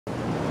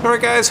Alright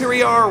guys, here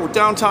we are. We're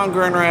downtown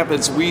Grand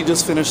Rapids. We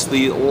just finished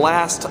the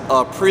last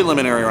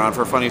preliminary round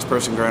for Funniest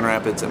Person Grand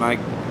Rapids, and I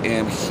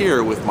am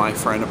here with my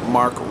friend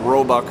Mark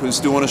Roebuck, who's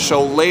doing a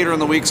show later in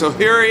the week. So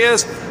here he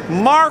is,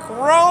 Mark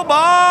Roebuck!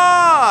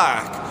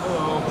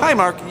 Hello. Hi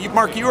Mark.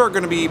 Mark, you are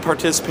going to be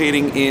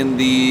participating in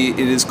it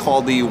is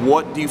called the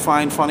What Do You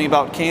Find Funny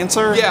About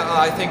Cancer? Yeah,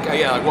 I think,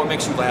 like What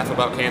Makes You Laugh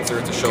About Cancer.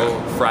 It's a show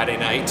Friday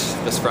night,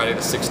 this Friday the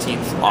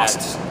 16th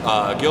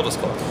at Gilda's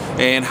Club.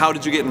 And how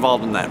did you get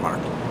involved in that, Mark?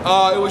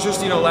 It was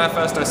just,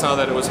 Laughfest. I saw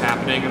that it was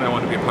happening and I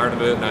wanted to be a part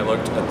of it, and I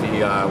looked at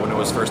the, when it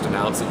was first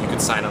announced that you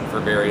could sign up for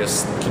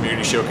various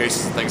community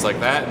showcases and things like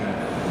that,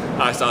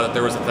 and I saw that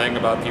there was a thing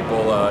about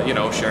people,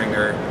 sharing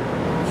their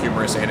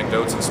humorous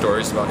anecdotes and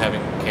stories about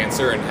having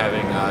cancer and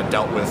having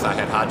dealt with, I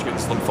had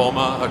Hodgkin's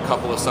lymphoma a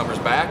couple of summers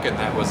back, and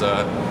that was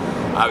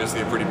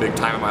obviously a pretty big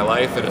time in my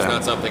life, and it's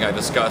not something I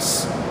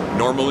discuss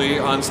normally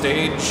on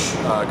stage,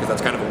 because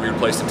that's kind of a weird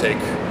place to take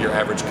your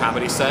average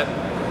comedy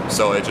set.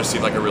 So it just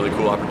seemed like a really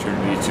cool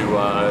opportunity to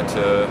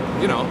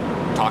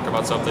talk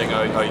about something,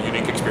 a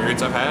unique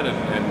experience I've had,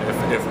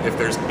 and if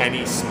there's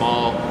any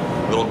small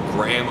little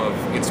gram of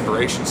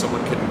inspiration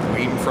someone can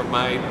glean from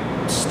my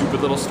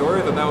stupid little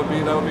story, then that would be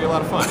a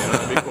lot of fun.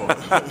 That'd be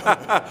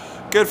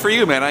cool. Good for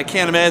you, man. I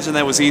can't imagine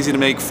that was easy to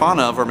make fun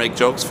of or make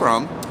jokes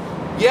from.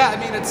 Yeah, I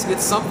mean,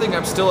 it's something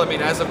I'm still,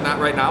 as of not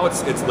right now,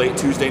 it's late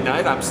Tuesday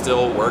night, I'm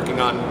still working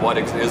on what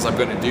it is I'm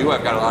going to do.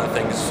 I've got a lot of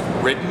things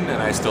written,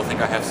 and I still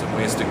think I have some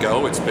ways to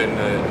go. It's been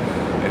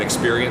an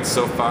experience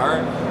so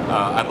far.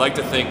 I'd like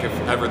to think if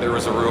ever there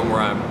was a room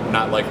where I'm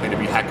not likely to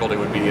be heckled, it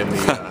would be in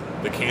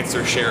the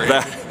cancer sharing.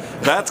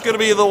 That's going to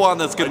be the one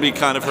that's going to be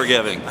kind of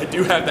forgiving. I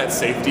do have that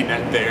safety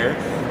net there.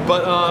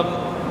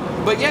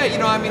 But yeah,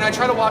 I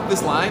try to walk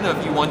this line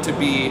of you want to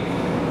be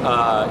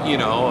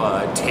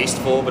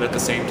tasteful, but at the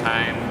same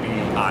time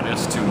be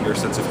honest to your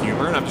sense of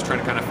humor, and I'm just trying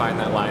to kind of find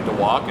that line to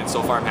walk, and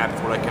so far I'm happy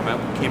with what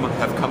I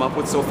have come up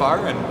with so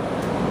far, and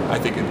I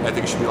think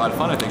it should be a lot of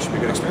fun. I think it should be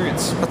a good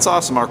experience. That's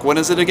awesome, Mark. When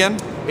is it again?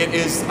 It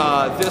is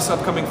this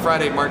upcoming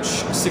Friday, March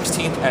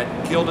 16th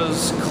at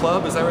Gilda's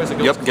Club. Is that right? Is it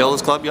Gilda's Club?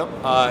 Gilda's Club, yep.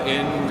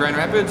 In Grand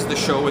Rapids. The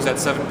show is at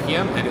 7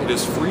 p.m. and it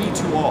is free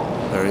to all.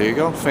 There you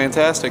go.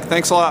 Fantastic.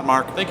 Thanks a lot,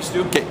 Mark. Thank you,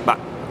 Stu. Okay, bye.